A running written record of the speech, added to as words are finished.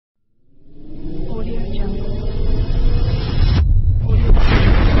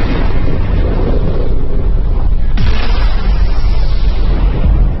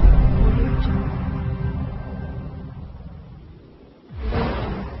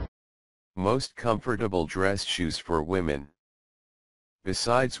Most comfortable dress shoes for women.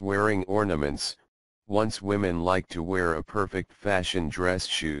 Besides wearing ornaments, once women like to wear a perfect fashion dress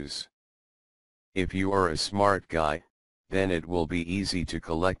shoes. If you are a smart guy, then it will be easy to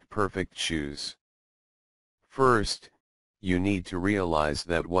collect perfect shoes. First, you need to realize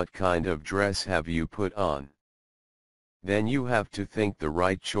that what kind of dress have you put on. Then you have to think the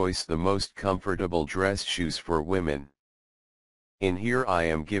right choice, the most comfortable dress shoes for women. In here I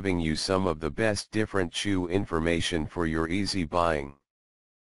am giving you some of the best different shoe information for your easy buying.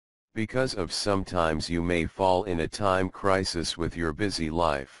 Because of sometimes you may fall in a time crisis with your busy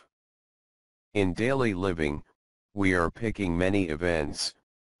life. In daily living, we are picking many events,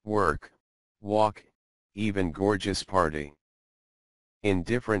 work, walk, even gorgeous party. In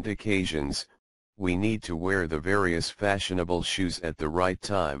different occasions, we need to wear the various fashionable shoes at the right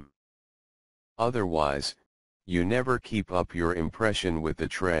time. Otherwise, you never keep up your impression with the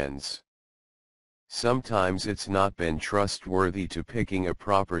trends. Sometimes it's not been trustworthy to picking a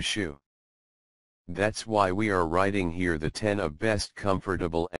proper shoe. That's why we are writing here the 10 of best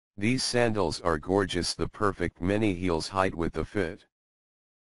comfortable. These sandals are gorgeous, the perfect mini heels height with the fit.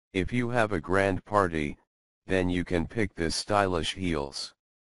 If you have a grand party, then you can pick this stylish heels.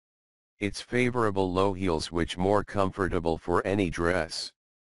 It's favorable low heels which more comfortable for any dress.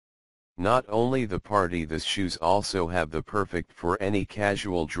 Not only the party, the shoes also have the perfect for any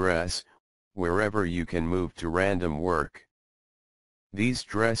casual dress, wherever you can move to random work. These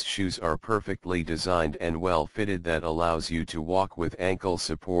dress shoes are perfectly designed and well fitted that allows you to walk with ankle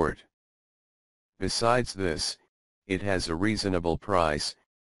support. Besides this, it has a reasonable price,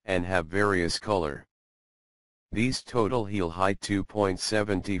 and have various color. These total heel height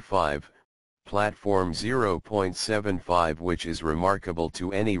 2.75, platform 0.75, which is remarkable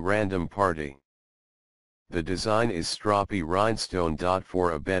to any random party. The design is stroppy rhinestone.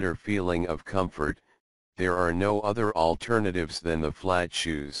 For a better feeling of comfort, there are no other alternatives than the flat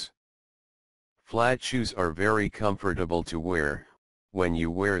shoes. Flat shoes are very comfortable to wear. When you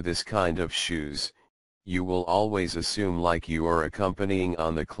wear this kind of shoes, you will always assume like you are accompanying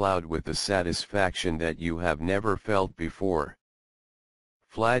on the cloud with the satisfaction that you have never felt before.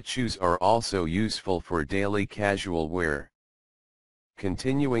 Flat shoes are also useful for daily casual wear.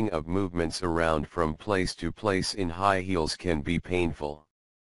 Continuing of movements around from place to place in high heels can be painful.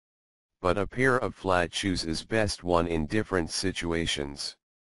 But a pair of flat shoes is best one in different situations.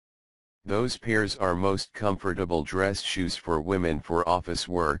 Those pairs are most comfortable dress shoes for women for office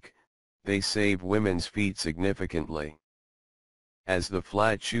work. They save women's feet significantly. As the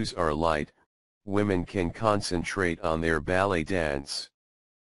flat shoes are light, women can concentrate on their ballet dance.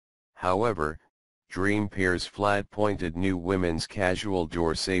 However, Dream Pairs flat pointed new women's casual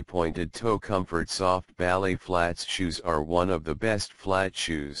Dorsey pointed toe comfort soft ballet flats shoes are one of the best flat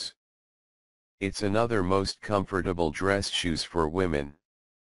shoes. It's another most comfortable dress shoes for women.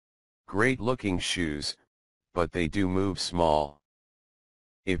 Great looking shoes, but they do move small.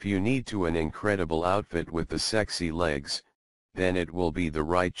 If you need to an incredible outfit with the sexy legs, then it will be the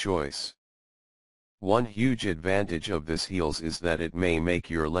right choice. One huge advantage of this heels is that it may make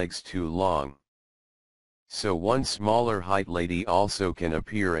your legs too long. So one smaller height lady also can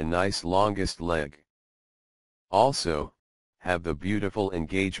appear a nice longest leg. Also, have the beautiful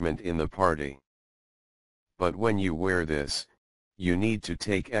engagement in the party. But when you wear this, you need to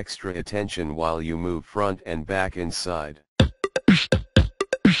take extra attention while you move front and back inside.